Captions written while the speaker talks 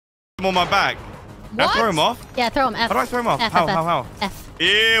I'm on my back. Can I throw him off? Yeah, throw him. F. How do I throw him off? F, How? F.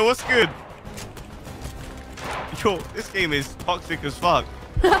 Yeah, what's good? Yo, this game is toxic as fuck.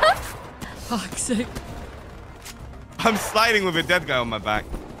 Toxic. I'm sliding with a dead guy on my back.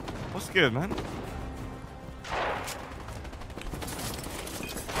 What's good, man?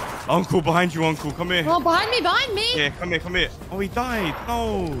 Uncle, behind you, Uncle. Come here. Oh, behind me. Yeah, come here. Oh, he died.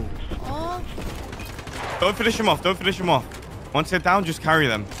 No. Oh. Don't finish him off. Once they're down, just carry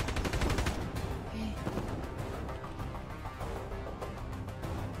them.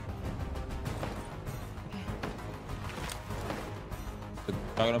 Okay.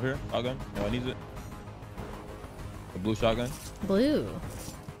 Shotgun up here. Shotgun. No one needs it. The blue shotgun. Blue.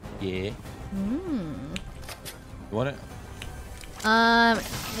 Yeah. Hmm. You want it?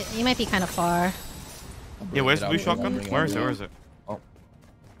 You might be kind of far. Yeah, where's the blue shotgun? Where is it? Oh.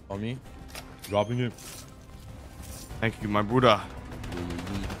 On me. Dropping it. Thank you, my brother.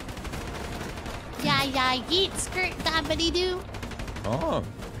 Yeah, yeet, skirt, dabbity doo. Oh.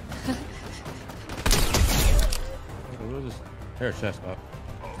 What is this? Hair chest up.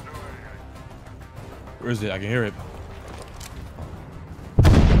 Where is it? I can hear it.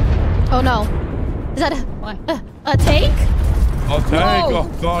 Oh no. Is that a tank? Oh, tank. Oh,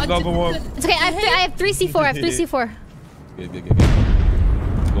 God, another one. It's okay. I have 3 C4. Good.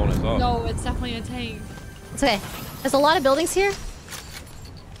 Blowing us up. No, it's definitely a tank. It's okay. There's a lot of buildings here.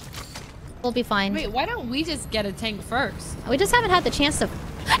 We'll be fine. Wait, why don't we just get a tank first? We just haven't had the chance to.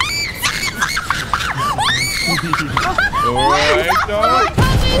 Alright, What the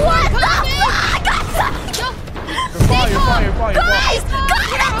fuck? Guys!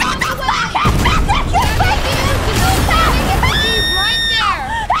 Right there!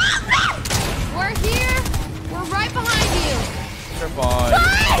 We're here! We're right behind you! You're fine.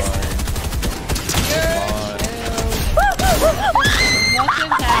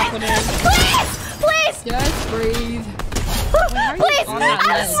 Nothing's happening. Please! Just breathe. Please! I'm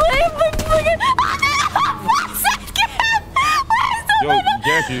Yo,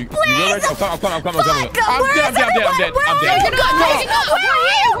 Garrett, you ready? I'm coming. I'm dead.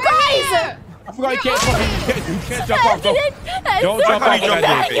 I forgot you can't jump off. Don't jump off.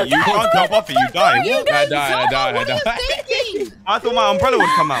 You can't jump off it. You die. I died. I thought my umbrella would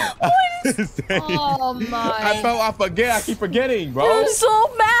come out. Oh my. I forget. I keep forgetting, bro. I'm so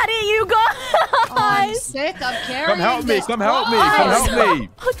mad at you guys. I'm sick of carrying Come help me. this Come help me. cross. Come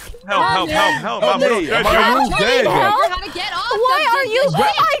help me. Help. Help me. My room's dead. How to get off Why are you?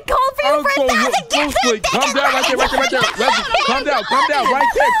 I called for you for 1,000 gifts. Calm down right there. Calm down right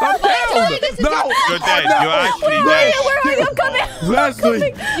there. Calm down. No. You're dead. You're actually dead. Where are you coming?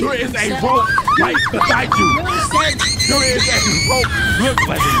 Leslie, there is a rope right beside you. There is a rope. Look,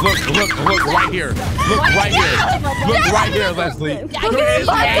 Leslie. Look right here. Look right here, Leslie. There is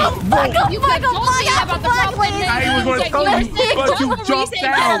a rope. You could have told me about the rope. I was going to tell you, but you jumped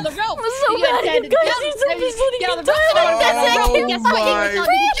down. I'm so mad at you guys. Oh my.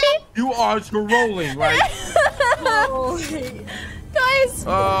 You are trolling, right? Guys.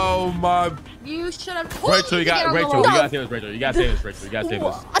 Oh my. You should have told Rachel, you gotta save us, Rachel. You gotta save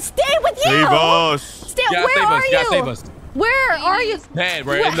us. Stay with you. Save us. Stay. Where are you? You gotta save us. Where are you? Dead.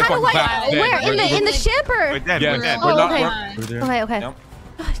 We're in the fucking cloud. Where? In the ship or? We're dead. Yeah, We're dead. we're not. Okay. We're there. Okay. Yep.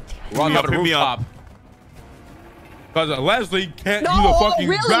 We're on top of the rooftop. Because Leslie can't do the fucking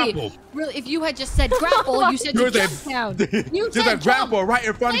grapple. Really? If you had just said grapple, you said jump down. You Just a grapple right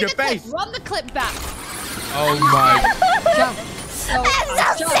in front of your face. Run the clip back. Oh my. Jump. I'm so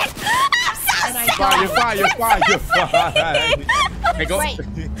sick. You're fine. Hey, go. Right.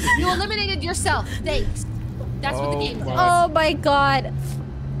 You eliminated yourself. Thanks. That's what the game is. Oh my god.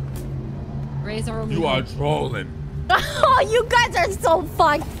 Raise our You are trolling. Oh, you guys are so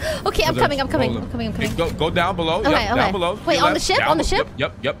fucked. Okay, I'm coming. Hey, go down below. Okay. Down below. Wait, on the ship? On the ship?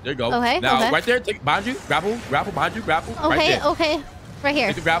 Yep. There you go. Okay. Now, right there. Take behind you. Grapple. Behind you. Grapple. Okay. Right there. Right here.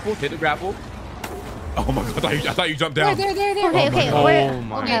 Hit the grapple. Oh my god! I thought you jumped down. There. Okay. Oh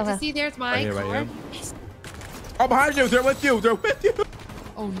my. Okay, see, there's my Right car. here. Oh, behind you. They're with you.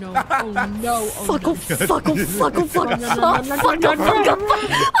 Oh no. Fuck off.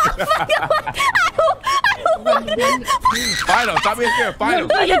 Final. Stop being scared. Final.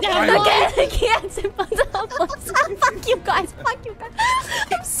 I can't. Fuck you guys.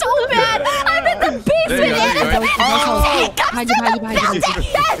 I'm so mad. I'm in the basement.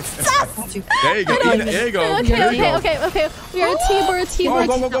 There you go. There you go. Okay. We are a team. Go.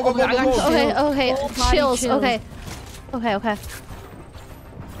 Okay. Chills. Okay.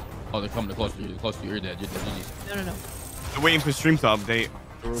 Oh, they're coming close to you. You're dead. No. They're waiting for stream to update.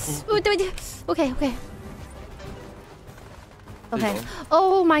 Okay. Okay.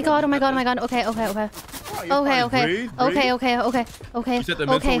 Oh my god. Oh my god. Oh my god. Okay. Okay. Okay. Okay. Okay. Breathe, Okay. Okay. Okay. Okay. Reset the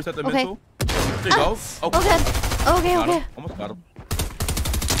mental. Reset the mental. There you go. Oh. Okay. Okay. Got Okay. him. Almost got him.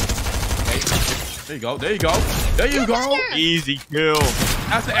 There you go. There you go. There you go. Easy kill.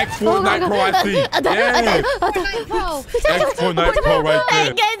 That's the X Fornite Pro I see. Yeah. Fortnite Pro. X Fornite Pro right I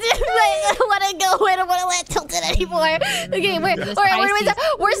there. don't want to go. I don't want to let Tilted anymore. Okay,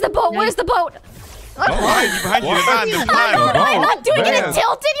 where's the boat? Where's the boat? Behind you. I'm not doing it in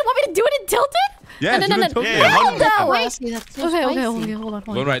Tilted. You want me to do it in Tilted? Yeah, No. Yeah, Hell no. Okay. Hold on.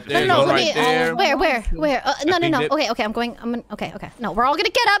 Go right there. No, Go right there. Where? No. Dip. Okay. Okay. No, we're all gonna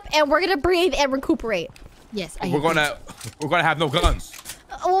get up and we're gonna breathe and recuperate. Yes. We're gonna have no guns.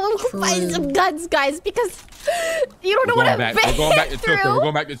 Oh, find some guns, guys, because you don't know what I've been We're going back to through. Tilted. We're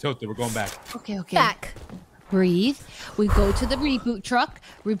going back to Tilted. We're going back. Okay. Back. Breathe. We go to the reboot truck.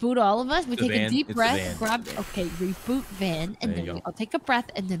 Reboot all of us. We take a deep It's breath. the van. Grab. Okay. Reboot van, and There you then we go. all take a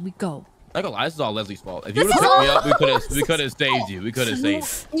breath, and then we go. Like a lie, this is all Leslie's fault. If you would have picked me up, we could have saved you. We could have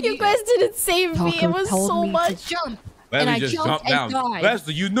saved. You guys didn't save me. It was told so me to much. jump. And I Leslie just jumped jumped and down. died.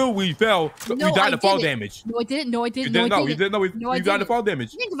 Leslie, you knew we fell. No, we died I of fall didn't. damage. No, I didn't. No, I You didn't. didn't No, know. I You didn't know we I died of fall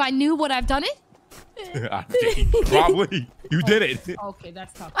damage. You think if I knew what I've done it? Probably. You did it. Okay,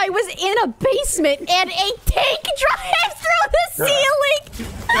 that's tough. I was in a basement and a tank drives through the ceiling.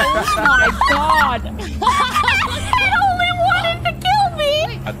 Oh my god! It only wanted to kill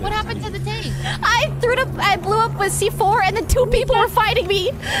me. What happened to the tank? I blew up with C4 and then 2 people were fighting me.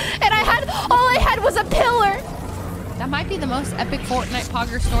 And all I had was a pillar. That might be the most epic Fortnite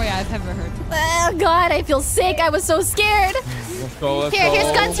Pogger story I've ever heard. Oh god, I feel sick. I was so scared. Let's go.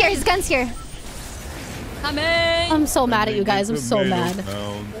 Here's guns here. Here's guns here. Coming! I'm so mad at you guys. I'm so mad.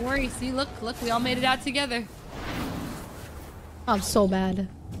 Don't worry. See, look, we all made it out together. I'm so mad.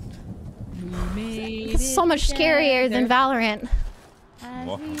 We made It's so much scarier than Valorant. And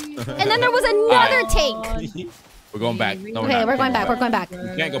And then there was another tank. We're going back. No, Okay, we're going back. We're going back. We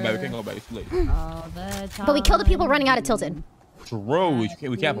can't go back. We can't go back. It's too late. But we killed the people running out of Tilted. True. We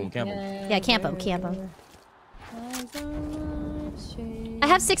camp them. Camp them. Yeah, camp them. I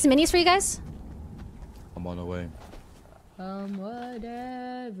have 6 minis for you guys. I'm on the way.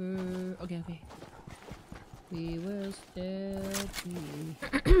 Whatever. Okay. We will still be.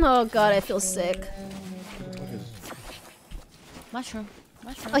 Oh god, I feel sick. Mushroom.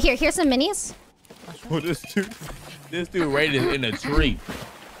 Oh, here's some minis. Oh, this dude raided in a tree.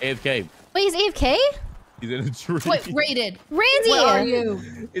 AFK. Wait, he's AFK? He's in a tree. Wait, rated. Randy! Where are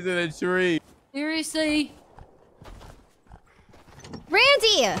you? He's in a tree. Seriously?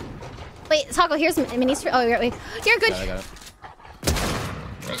 Randy! Wait, Taco, here's some minis for. Oh, wait. You're good. I got it.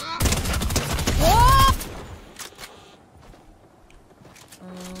 Whoa!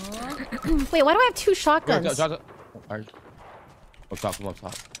 Wait, why do I have 2 shotguns? Alright. Up top.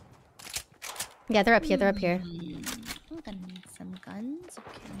 Yeah, they're up here. I'm gonna need some guns.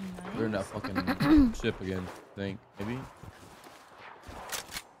 Okay, We're in that fucking ship again, I think. Maybe?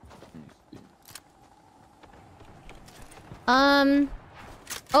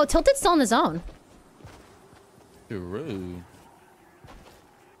 Oh, Tilted's still in the zone. You're rude.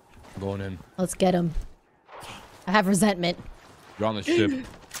 I'm going in. Let's get him. I have resentment. You're on the ship.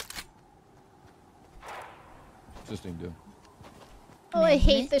 What's this thing do? Oh, I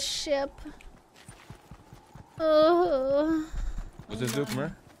hate the ship. Oh. What's this do? Come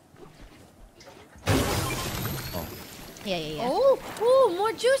here. Oh. Yeah. Oh,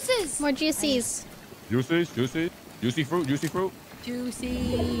 more juices. More juices. Juicy fruit.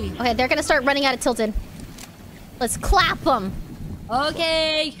 Juicy. Okay, they're gonna start running out of Tilted. Let's clap them.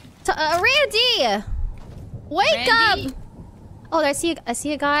 Okay. Randy! Wake Randy? up! Oh, I see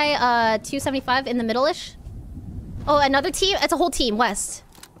a guy, 275 in the middle-ish. Oh, another team? It's a whole team, west.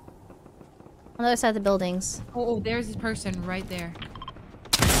 On the other side of the buildings. Oh, there's this person right there.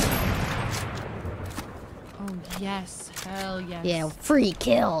 Oh, yes. Hell yes. Yeah, free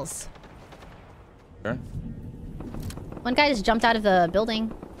kills. Sure. One guy just jumped out of the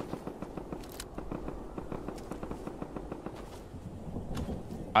building.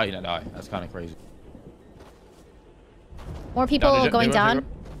 Oh, you not die. That's kind of crazy. More people going down.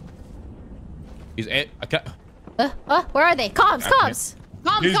 He's at. I can't. Where are they? Comms! He's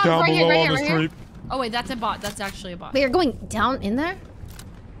Come, down right below here, on the right here. street. Oh, wait, that's a bot. That's actually a bot. Wait, you're going down in there?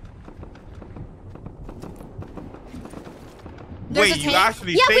 There's a Wait, you tank?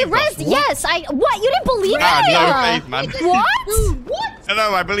 actually Yeah, we saved us? rezzed. Yes, what? You didn't believe Nah, me? no faith, man. What? What?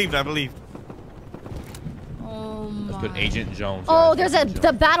 No, I believe. Oh, my. That's good, Agent Jones. Oh, Yeah, there's Agent the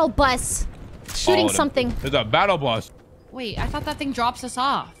Jones. battle bus shooting something. There's a battle bus. Wait, I thought that thing drops us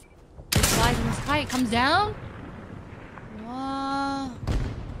off. It flies in the sky, it comes down? What?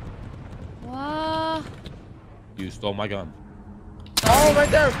 You stole my gun. Oh, right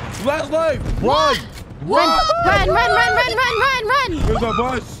there. Leslie, run. Run! There's a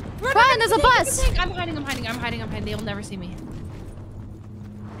bus. Run, there's a bus. I'm hiding. They'll never see me.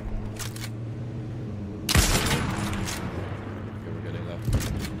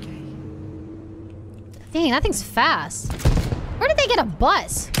 Dang, that thing's fast. Where did they get a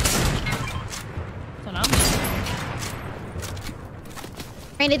bus?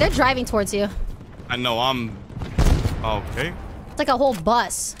 Randy, they're driving towards you. I know, I'm... Okay. It's like a whole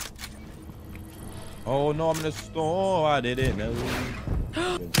bus. Oh, no, I'm in the store. I didn't know.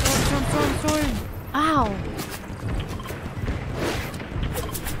 Storm. Ow.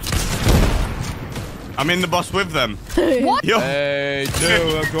 I'm in the bus with them. What? Yo. Hey,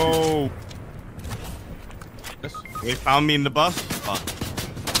 dude, let's go. They found me in the bus. Oh.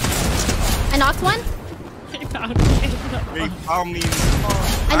 I knocked one. They found me in the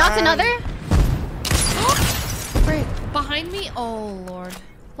bus. I knocked another. Right behind me. Oh Lord.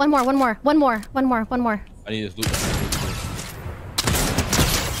 One more. I need this loot.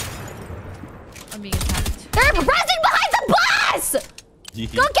 I'm being attacked. They're pressing behind the bus.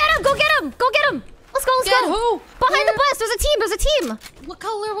 Go get him. Let's go. Get who? Behind the bus. There's a team. What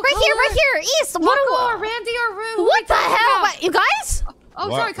color? Right here. East. What? Randy or Rue? What the hell? What, you guys? Oh,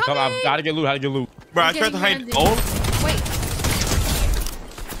 What? sorry. Come in. How to get loot? Bro, I tried to hide. Randy. Oh. Wait.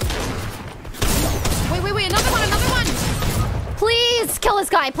 Another one. Please kill this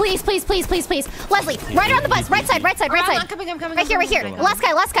guy. Please. Leslie, right around the bus. Right side. I'm coming. Right here. Last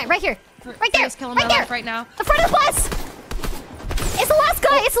guy. Right here. Right there. Killing my life right now. The front of the bus. It's the last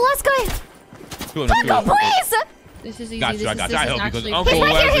guy. Taco, please. This is easy. Got you. I help you because actually... Uncle He's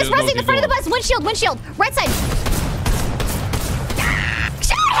right here. Leslie He's knows pressing in front of the bus. Windshield. Right side.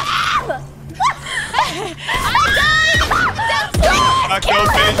 Shoot him! I'm dying! That's good! Kill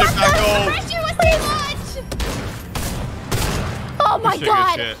him! Taco. Pressure was too much. Oh my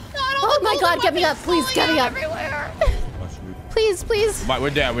god! Shit. Oh my god, get me up. Please, get me up. Please. We're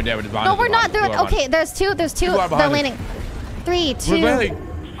dead. No, we're not. Okay, there's two. They're landing. 3, 2. We're landing.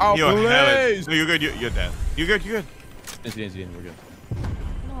 Oh, You're please. No, you're good. You're dead. You're good. Incident, we're good.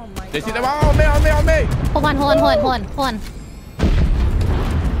 Oh my god. They see them. Oh, me. Hold on.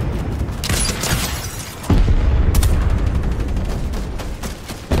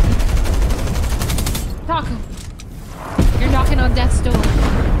 Taco. You're knocking on death's door.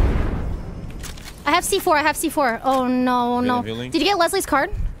 I have C4. Oh no. Healing? Did you get Leslie's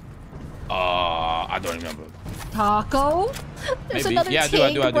card? I don't remember. Taco? There's Maybe. another Yeah,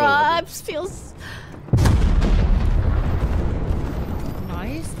 tank, I do. bro. I just feel...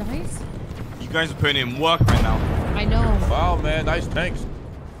 Nice. You guys are putting in work right now. I know. Wow, man, nice tanks.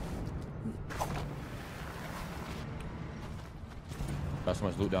 Got so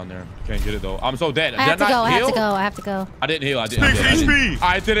much loot down there. Can't get it though. I'm so dead. I have to go. I didn't heal. I Speak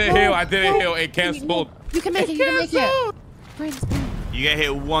HP. didn't heal. It canceled. You can make it. You get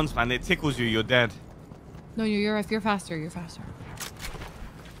hit once, man. It tickles you. You're dead. No, you're faster.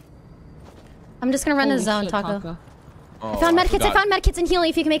 I'm just gonna run the zone, shit, Taco. Oh, I found medkits and healing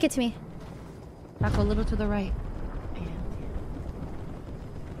if you can make it to me. Taco, a little to the right.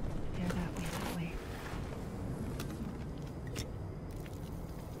 There, that way.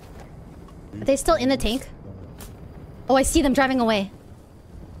 Are they still in the tank? Oh, I see them driving away.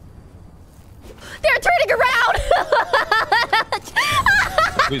 They're turning around!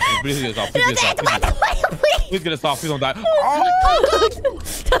 Please get us off. Please get us off. Please don't die.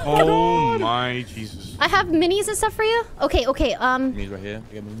 Oh my Jesus. I have minis and stuff for you. Okay. Minis right here.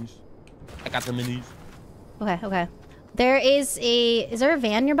 I got minis. I got the minis. Okay. Is there a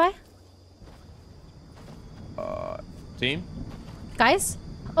van nearby? Team? Guys?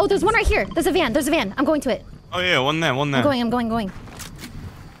 Oh, there's one right here. There's a van. I'm going to it. Oh yeah, one there. I'm going.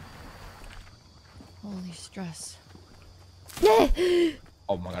 Holy stress.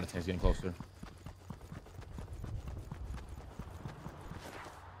 Oh my god, the tank's getting closer.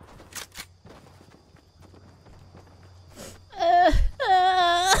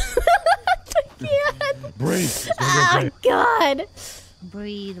 Breathe. Oh god.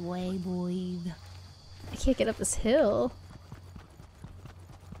 Breathe. I can't get up this hill.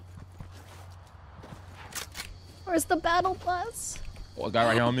 Where's the battle bus? Oh, a guy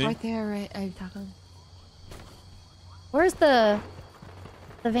right here on me. Right there, right. Taco. Where's the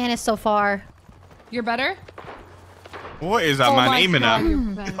van is so far. You're better? What is that man aiming at? You're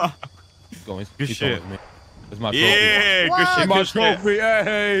better. Good shit. That's my trophy. Yeah, good shit. My Good shit. trophy.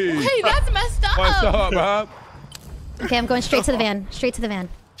 Hey. Hey, that's messed up. What's up, man? Okay, I'm going straight to the van.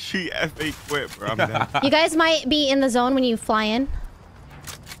 She FA quit, bro. I'm dead. You guys might be in the zone when you fly in.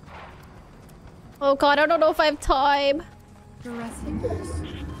 Oh god, I don't know if I have time. You're resting.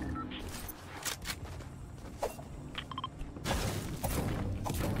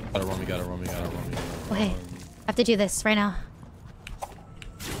 Gotta run me. Okay, I have to do this right now.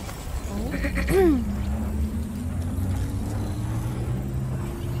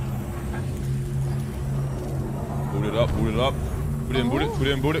 Boot it up. Boot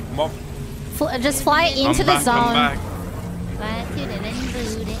it. Come on. Just fly into the zone. Come back. Fly to the and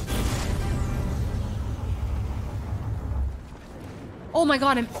boot it. Oh my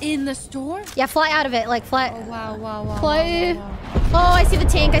god, I'm in the store? Yeah, fly out of it. Like, fly. Oh, wow. Fly. Oh, I see the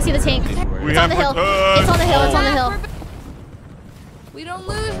tank. It's on the hill. It's on the hill. We don't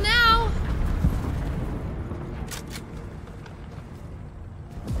lose now.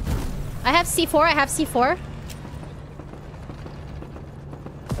 I have C4.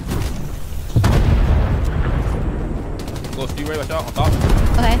 Go speed right out on top.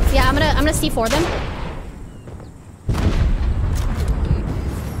 Okay. Yeah, I'm gonna C4 them.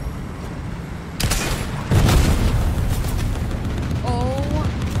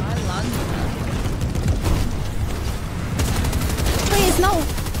 Please, no.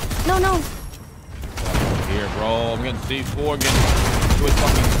 Here, bro. I'm getting C4 again. Do it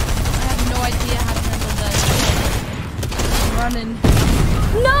fucking. I have no idea how to handle that. I'm running.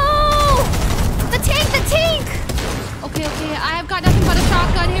 No! The tank! Okay. I have got nothing but a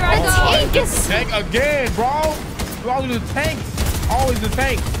shotgun. Here I go. Tank is... Tank again, bro. You always the tanks. Always the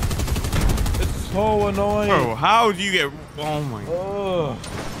tank. It's so annoying. Bro, how do you get... Oh my god.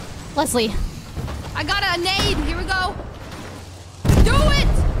 Leslie. I got a nade. Here we go. Do it!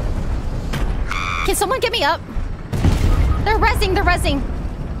 Can someone get me up? They're resing.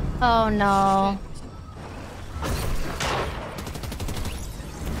 Oh no.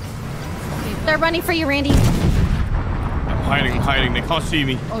 They're running for you, Randy. I'm hiding. They can't see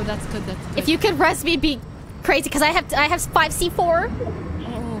me. Oh, that's good. If you could res me, be crazy, because I have 5 C4.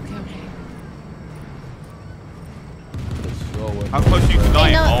 Oh, okay. How close are you to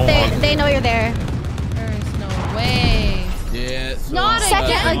dying? They know you're there. There is no way. Yeah. Not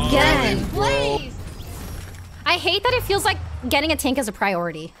second again. Please. I hate that it feels like getting a tank is a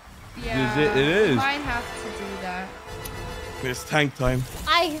priority. Yeah. It is. Might have to do that. It's tank time.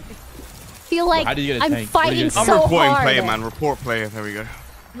 I feel like How do you get a I'm tank? fighting so I'm hard. reporting player, man. Report player. There we go.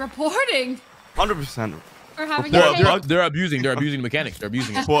 Reporting 100%. or having They're abusing the mechanics. They're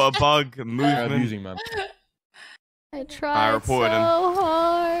abusing it. Report a bug, They're movement. abusing, man. I tried so reported him.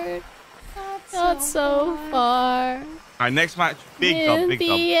 hard. Not so far. Alright, next match. Big In dub.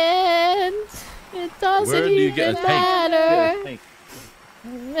 the end, it doesn't Where do you even get a tank? matter.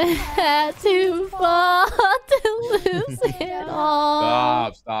 Had to fall to lose it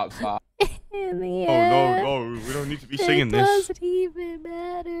all. Stop. In the Oh end, no, we don't need to be singing it this. doesn't even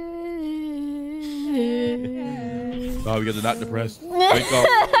matter. Oh, because they're not depressed. Wake up.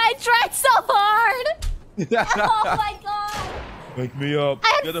 I tried so hard. Oh my god. Wake me up.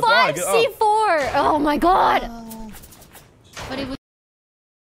 I Get had the fire, 5 get up. C4. Oh my god. But it was